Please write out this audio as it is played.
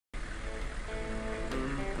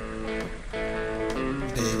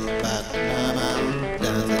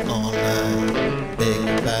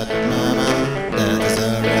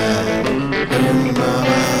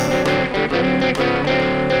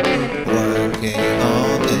Working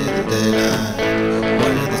all in the daylight.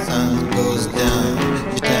 When the sun goes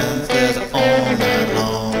down, she dances all night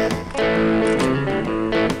long.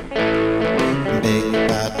 Big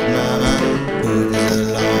bad mama moves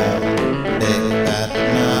along. Big bad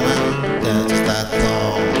mama dances that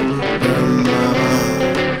song. Mama,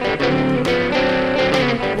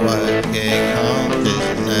 working hard is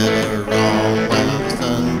never wrong. When the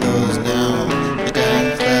sun goes down, she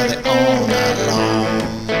dances all night long.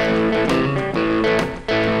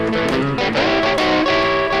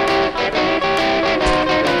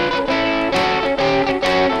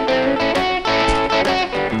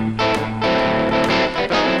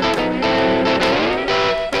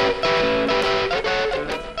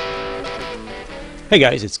 Hey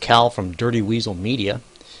guys, it's Cal from Dirty Weasel Media,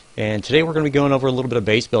 and today we're going to be going over a little bit of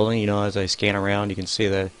base building. You know, as I scan around, you can see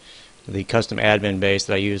the custom admin base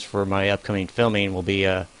that I use for my upcoming filming will be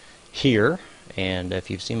here. And if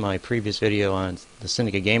you've seen my previous video on the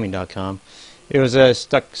syndicategaming.com, it was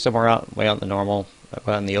stuck somewhere way out in the normal,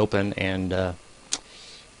 out in the open, and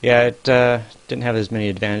yeah, it didn't have as many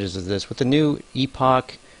advantages as this. With the new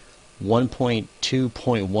Epoch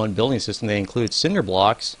 1.2.1 building system, they include cinder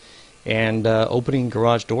blocks and opening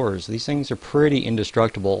garage doors. These things are pretty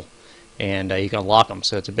indestructible, and you can lock them,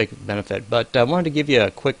 so it's a big benefit. But I wanted to give you a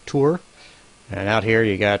quick tour. And out here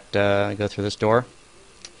you got go through this door,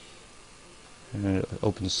 and it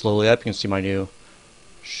opens slowly up. You can see my new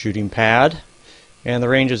shooting pad, and the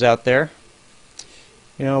range is out there.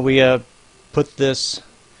 You know, we put this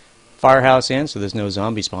firehouse in, so there's no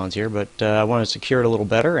zombie spawns here. But I want to secure it a little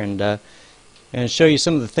better and show you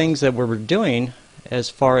some of the things that we're doing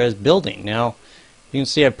as far as building. Now, you can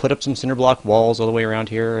see I put up some cinder block walls all the way around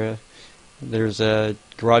here. There's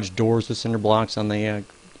garage doors with cinder blocks on the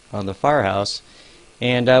firehouse,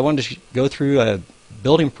 and I wanted to go through a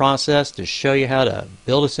building process to show you how to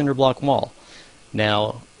build a cinder block wall.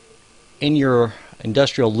 Now, in your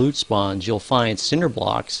industrial loot spawns, you'll find cinder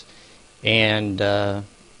blocks and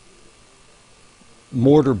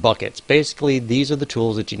mortar buckets. Basically, these are the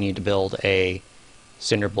tools that you need to build a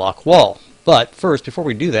cinder block wall. But first, before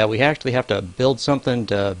we do that, we actually have to build something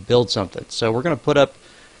to build something. So we're going to put up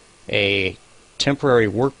a temporary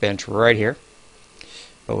workbench right here.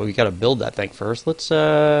 But we got to build that thing first. Let's put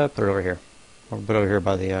it over here. We'll put it over here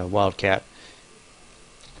by the Wildcat.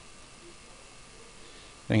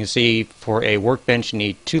 And you can see for a workbench you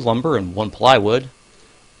need 2 lumber and 1 plywood.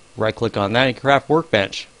 Right click on that and craft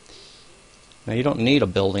workbench. Now you don't need a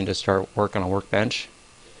building to start work on a workbench,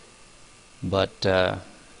 but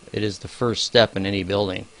it is the first step in any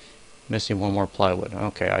building. Missing 1 more plywood.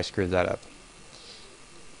 Okay, I screwed that up.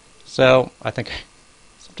 So I think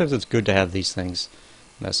sometimes it's good to have these things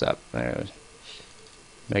mess up.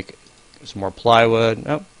 Make some more plywood.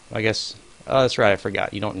 Oh, I guess, oh, that's right, I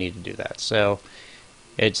forgot. You don't need to do that. So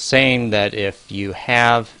it's saying that if you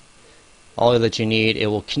have all that you need, it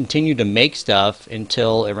will continue to make stuff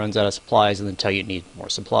until it runs out of supplies and until you need more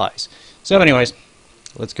supplies. So anyways,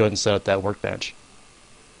 let's go ahead and set up that workbench.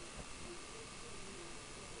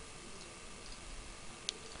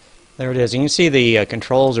 There it is. You can see the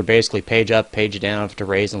controls are basically page up, page down to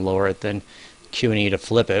raise and lower it, then Q and E to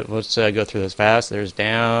flip it. Let's go through this fast. There's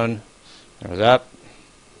down, there's up,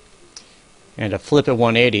 and to flip it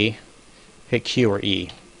 180, hit Q or E.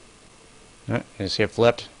 You see it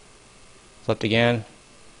flipped, flipped again.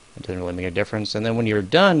 It doesn't really make a difference. And then when you're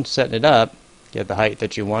done setting it up, get the height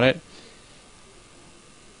that you want it,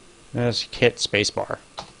 just hit spacebar,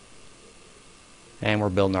 and we're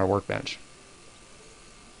building our workbench.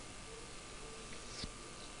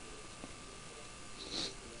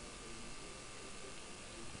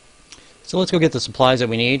 So let's go get the supplies that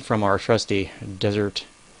we need from our trusty desert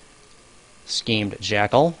schemed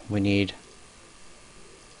jackal. We need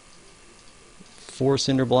 4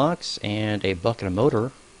 cinder blocks and a bucket of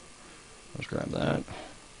motor. Let's grab that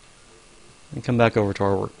and come back over to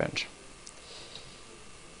our workbench.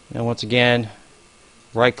 Now once again,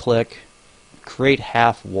 right click, create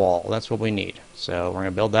half wall. That's what we need. So we're going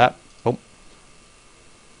to build that. Oh.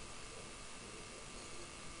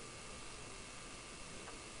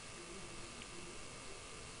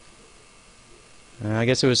 I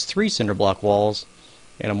guess it was 3 cinder block walls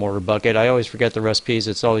and a mortar bucket. I always forget the recipes.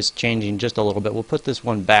 It's always changing just a little bit. We'll put this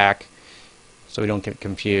one back so we don't get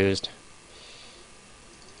confused.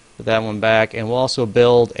 Put that one back, and we'll also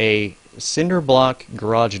build a cinder block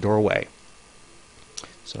garage doorway.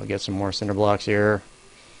 So I'll get some more cinder blocks here.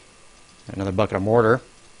 Another bucket of mortar.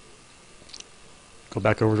 Go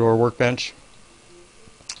back over to our workbench.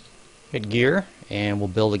 Hit gear, and we'll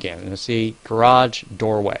build again. And you'll see garage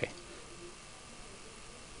doorway.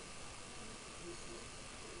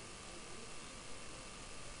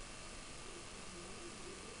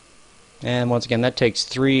 And once again, that takes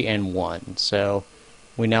 3 and 1. So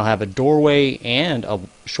we now have a doorway and a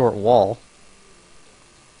short wall.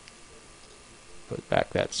 Put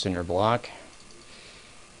back that cinder block.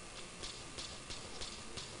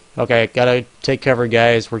 Okay, gotta take cover,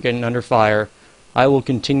 guys. We're getting under fire. I will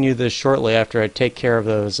continue this shortly after I take care of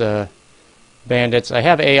those bandits. I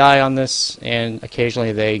have AI on this, and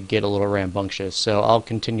occasionally they get a little rambunctious, so I'll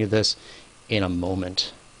continue this in a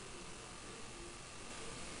moment.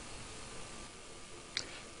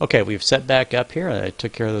 Okay, we've set back up here. I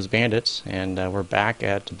took care of those bandits, and we're back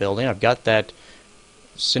at the building. I've got that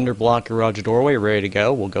cinder block garage doorway ready to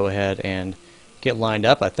go. We'll go ahead and get lined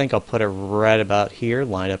up. I think I'll put it right about here,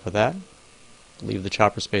 lined up with that. Leave the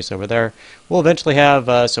chopper space over there. We'll eventually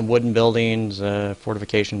have some wooden buildings,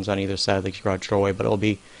 fortifications on either side of the garage doorway, but it'll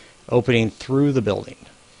be opening through the building.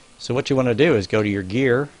 So what you want to do is go to your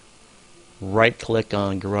gear, right-click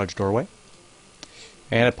on garage doorway,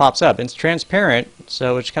 and it pops up. It's transparent,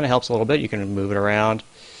 so it kind of helps a little bit. You can move it around.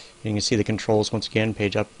 You can see the controls once again,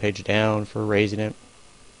 page up, page down for raising it.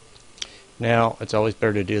 Now, it's always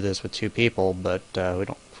better to do this with 2 people, but we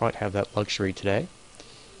don't quite have that luxury today.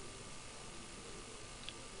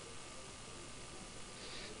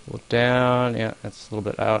 Look down, yeah, that's a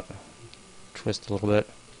little bit out. Twist a little bit.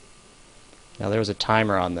 Now there was a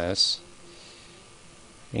timer on this.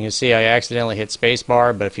 You can see I accidentally hit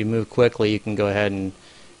spacebar, but if you move quickly, you can go ahead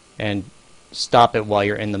and stop it while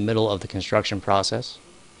you're in the middle of the construction process.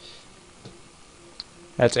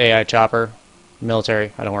 That's AI chopper,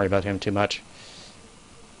 military. I don't worry about him too much.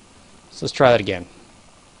 So let's try that again.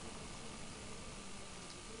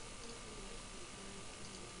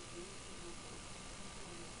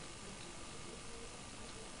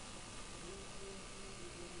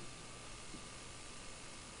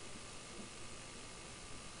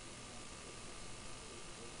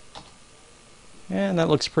 And that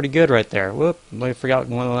looks pretty good right there. Whoop, I forgot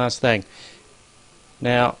one last thing.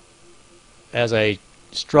 Now, as I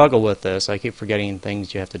struggle with this, I keep forgetting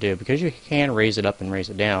things you have to do. Because you can raise it up and raise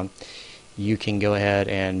it down, you can go ahead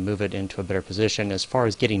and move it into a better position as far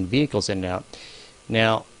as getting vehicles in and out.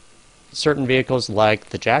 Now, certain vehicles like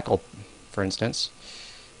the Jackal, for instance,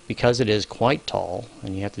 because it is quite tall,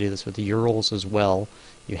 and you have to do this with the Urals as well,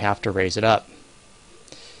 you have to raise it up.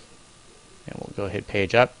 And we'll go ahead,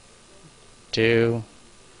 page up. 2,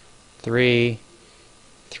 3.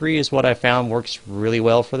 3 is what I found works really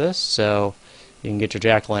well for this, so you can get your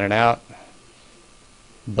Jackal in and out.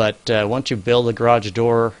 But once you build the garage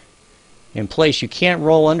door in place, you can't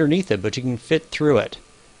roll underneath it, but you can fit through it.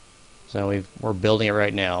 So we're building it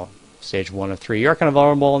right now, stage 1 of 3. You're kind of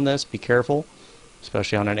vulnerable in this, be careful,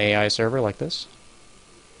 especially on an AI server like this.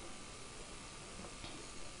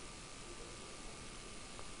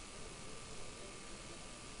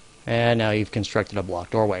 And now you've constructed a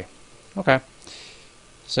block doorway. Okay.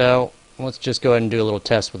 So let's just go ahead and do a little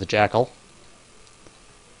test with the Jackal.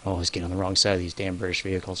 Oh, he's getting on the wrong side of these damn British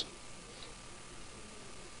vehicles.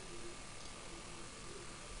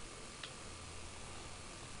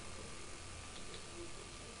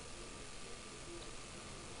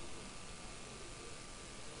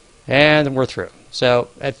 And we're through. So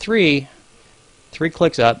at 3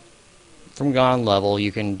 clicks up from ground level,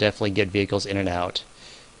 you can definitely get vehicles in and out.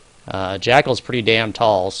 Jackal's pretty damn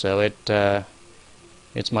tall, so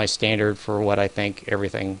it's my standard for what I think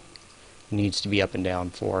everything needs to be up and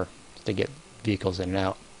down for to get vehicles in and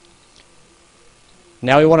out.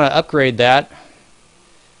 Now we want to upgrade that.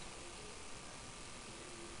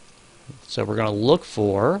 So we're going to look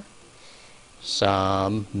for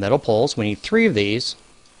some metal poles. We need 3 of these.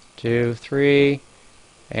 2, 3,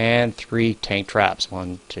 and 3 tank traps.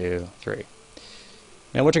 1, 2, 3.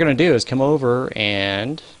 Now what you're going to do is come over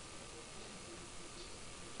and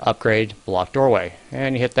upgrade block doorway,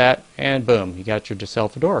 and you hit that, and boom, you got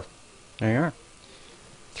yourself a door. There you are.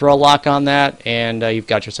 Throw a lock on that, and you've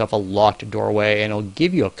got yourself a locked doorway, and it'll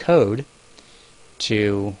give you a code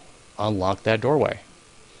to unlock that doorway.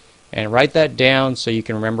 And write that down so you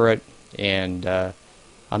can remember it, and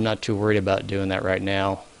I'm not too worried about doing that right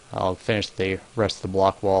now. I'll finish the rest of the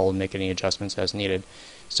block wall and make any adjustments as needed.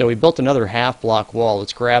 So we built another half block wall.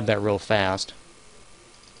 Let's grab that real fast.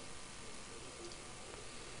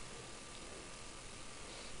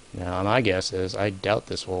 Now my guess is I doubt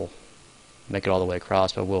this will make it all the way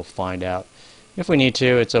across, but we'll find out. If we need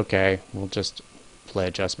to, it's okay. We'll just play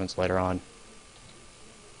adjustments later on.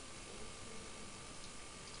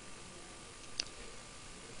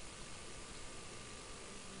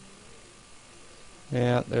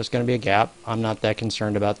 Yeah, there's going to be a gap. I'm not that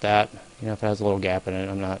concerned about that. You know, if it has a little gap in it,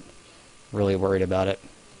 I'm not really worried about it.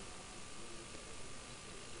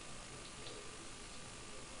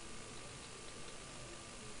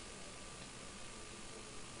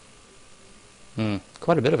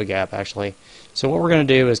 Quite a bit of a gap, actually. So what we're going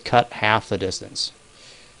to do is cut half the distance.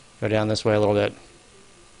 Go down this way a little bit.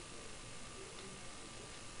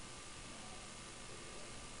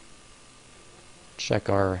 Check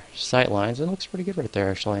our sight lines. It looks pretty good right there,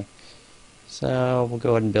 actually. So we'll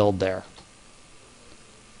go ahead and build there.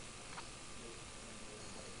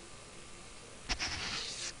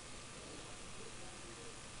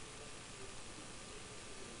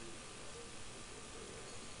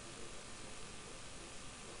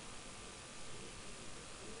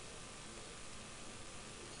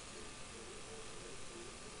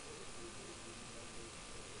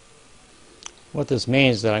 What this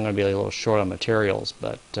means is that I'm going to be a little short on materials,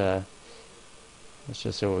 but let's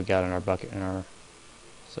just see what we got in our bucket.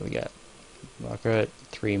 So we got bucket,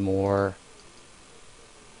 three more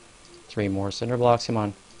cinder blocks. Come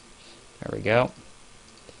on, there we go.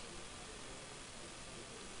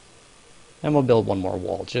 And we'll build one more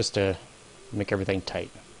wall just to make everything tight.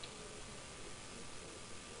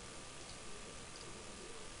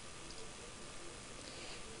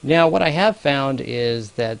 Now what I have found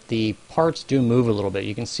is that the parts do move a little bit.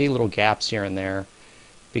 You can see little gaps here and there.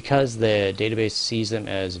 Because the database sees them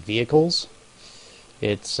as vehicles,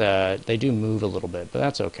 they do move a little bit, but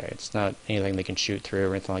that's okay. It's not anything they can shoot through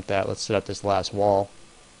or anything like that. Let's set up this last wall.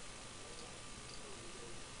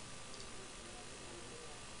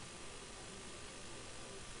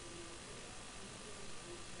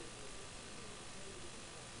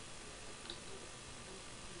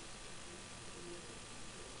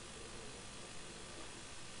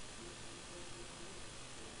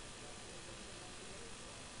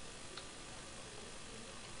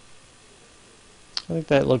 I think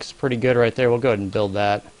that looks pretty good right there. We'll go ahead and build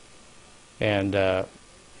that. And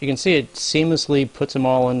you can see it seamlessly puts them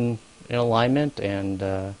all in alignment and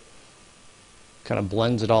kind of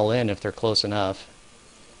blends it all in if they're close enough.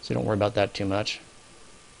 So don't worry about that too much.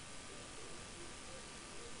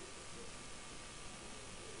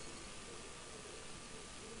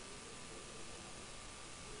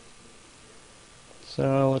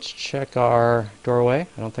 So let's check our doorway.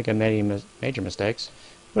 I don't think I made any major mistakes.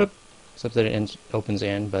 Whoop. Except that it opens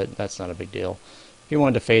in, but that's not a big deal. If you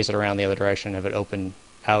wanted to face it around the other direction, have it open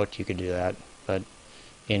out, you could do that, but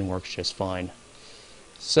in works just fine.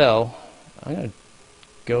 So I'm going to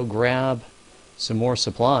go grab some more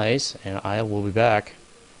supplies, and I will be back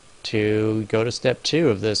to go to step 2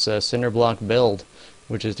 of this cinder block build,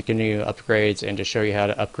 which is to continue upgrades and to show you how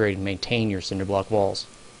to upgrade and maintain your cinder block walls.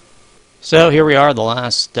 So here we are, the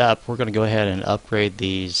last step. We're going to go ahead and upgrade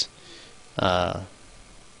these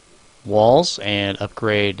walls and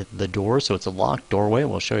upgrade the door so it's a locked doorway.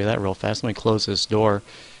 We'll show you that real fast. Let me close this door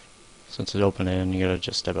since it's open and you gotta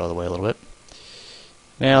just step out of the way a little bit.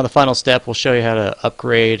 Now the final step, we'll show you how to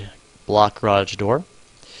upgrade block garage door.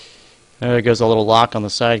 There goes a little lock on the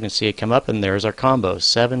side. You can see it come up, and there's our combo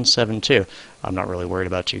 772. I'm not really worried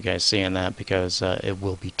about you guys seeing that because it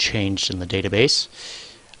will be changed in the database.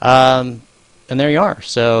 And there you are.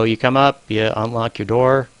 So you come up, you unlock your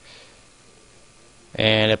door,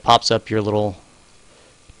 and it pops up your little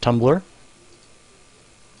tumbler.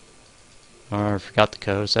 Or I forgot the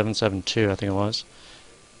code, 772 I think it was.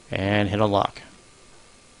 And hit unlock.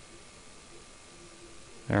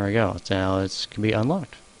 There we go. Now it can be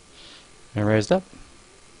unlocked and raised up.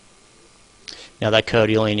 Now that code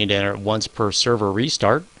you only need to enter it once per server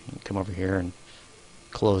restart. You can come over here and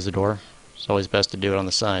close the door. It's always best to do it on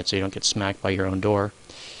the side so you don't get smacked by your own door.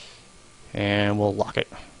 And we'll lock it.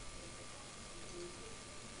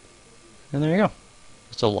 And there you go.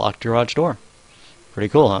 It's a locked garage door. Pretty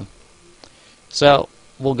cool, huh? So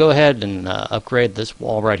we'll go ahead and upgrade this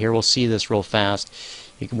wall right here. We'll see this real fast.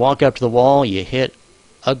 You can walk up to the wall, you hit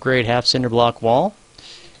upgrade half cinder block wall.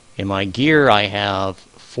 In my gear I have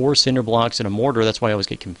 4 cinder blocks and a mortar. That's why I always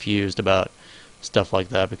get confused about stuff like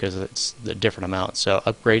that because it's the different amount. So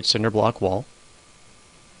upgrade cinder block wall.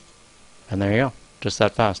 And there you go. Just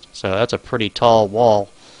that fast. So that's a pretty tall wall.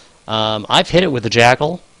 I've hit it with the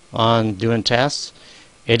jackal on doing tests.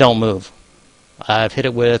 It don't move. I've hit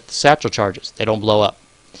it with satchel charges. They don't blow up.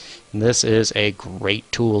 And this is a great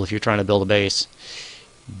tool if you're trying to build a base.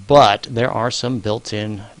 But there are some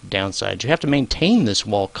built-in downsides. You have to maintain this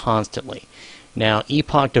wall constantly. Now,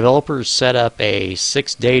 Epoch developers set up a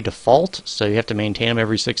 6-day default, so you have to maintain them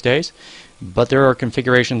every 6 days. But there are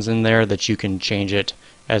configurations in there that you can change it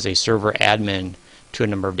as a server admin to a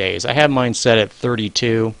number of days. I have mine set at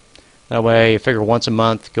 32. That way, you figure once a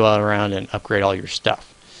month, go out around and upgrade all your stuff.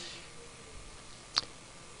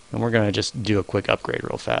 And we're going to just do a quick upgrade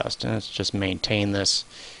real fast. And let's just maintain this.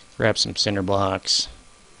 Grab some cinder blocks.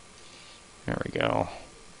 There we go.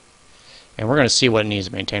 And we're going to see what it needs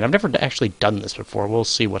to maintain. I've never actually done this before. We'll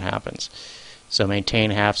see what happens. So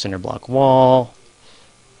maintain half cinder block wall.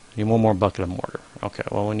 Need one more bucket of mortar. Okay,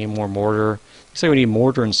 well we need more mortar. Looks like we need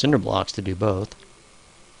mortar and cinder blocks to do both.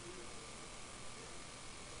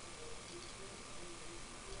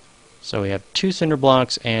 So we have 2 cinder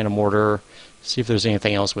blocks and a mortar. See if there's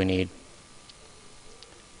anything else we need.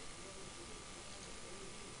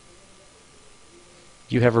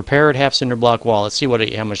 You have repaired half cinder block wall. Let's see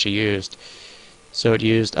how much you used. So it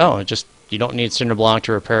used, you don't need cinder block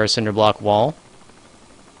to repair a cinder block wall.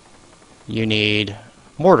 You need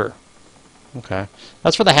mortar. Okay.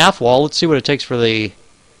 That's for the half wall. Let's see what it takes for the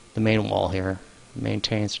main wall here.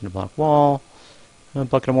 Maintain cinder block wall. A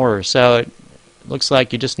bucket of mortar. So it looks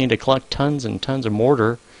like you just need to collect tons and tons of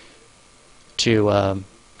mortar to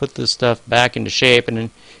put this stuff back into shape. And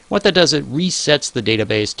then what that does, it resets the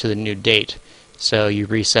database to the new date. So you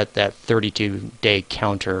reset that 32-day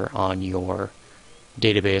counter on your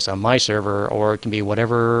database on my server, or it can be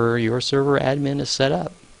whatever your server admin is set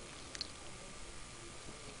up.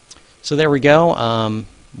 So there we go.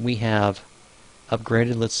 We have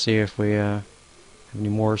upgraded. Let's see if we have any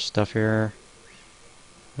more stuff here.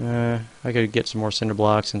 I could get some more cinder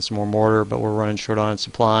blocks and some more mortar, but we're running short on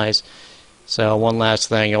supplies. So one last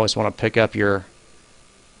thing, you always want to pick up your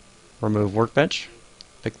remove workbench.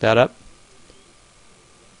 Pick that up.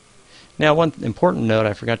 Now, one important note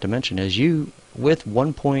I forgot to mention is with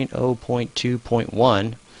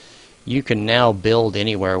 1.0.2.1, you can now build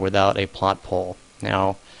anywhere without a plot pole.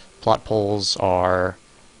 Now, plot poles are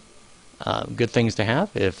good things to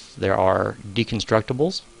have if there are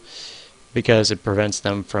deconstructibles, because it prevents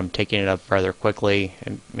them from taking it up rather quickly,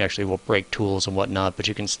 and actually will break tools and whatnot, but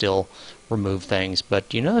you can still remove things.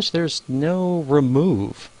 But you notice there's no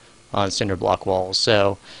remove on cinder block walls,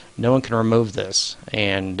 so no one can remove this.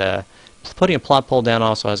 And putting a plot pole down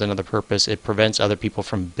also has another purpose. It prevents other people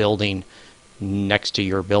from building next to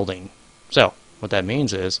your building. So what that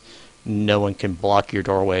means is no one can block your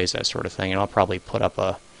doorways, that sort of thing. And I'll probably put up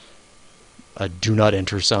a do not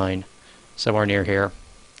enter sign somewhere near here.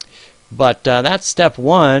 But that's step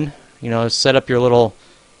one. Set up your little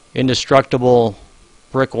indestructible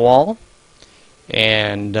brick wall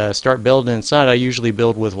and start building inside. I usually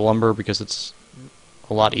build with lumber because it's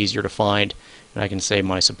a lot easier to find, and I can save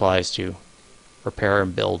my supplies to repair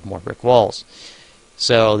and build more brick walls.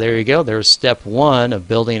 So there you go. There's step one of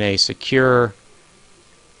building a secure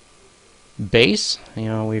base.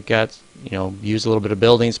 We've got, used a little bit of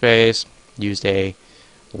building space, used a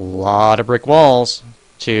lot of brick walls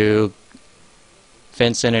to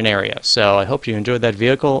fence in an area. So I hope you enjoyed that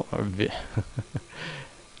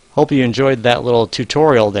hope you enjoyed that little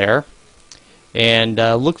tutorial there. And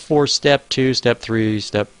look for step 2, step 3,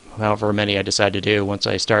 step however many I decide to do once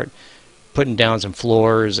I start putting down some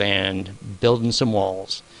floors and building some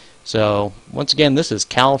walls. So once again, this is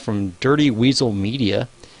Cal from Dirty Weasel Media.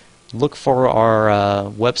 Look for our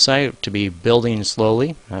website to be building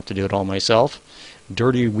slowly. I have to do it all myself.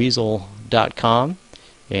 dirtyweasel.com,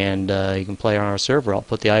 and you can play on our server. I'll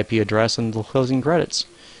put the IP address in the closing credits.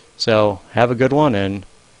 So have a good one and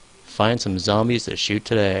find some zombies to shoot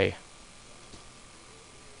today.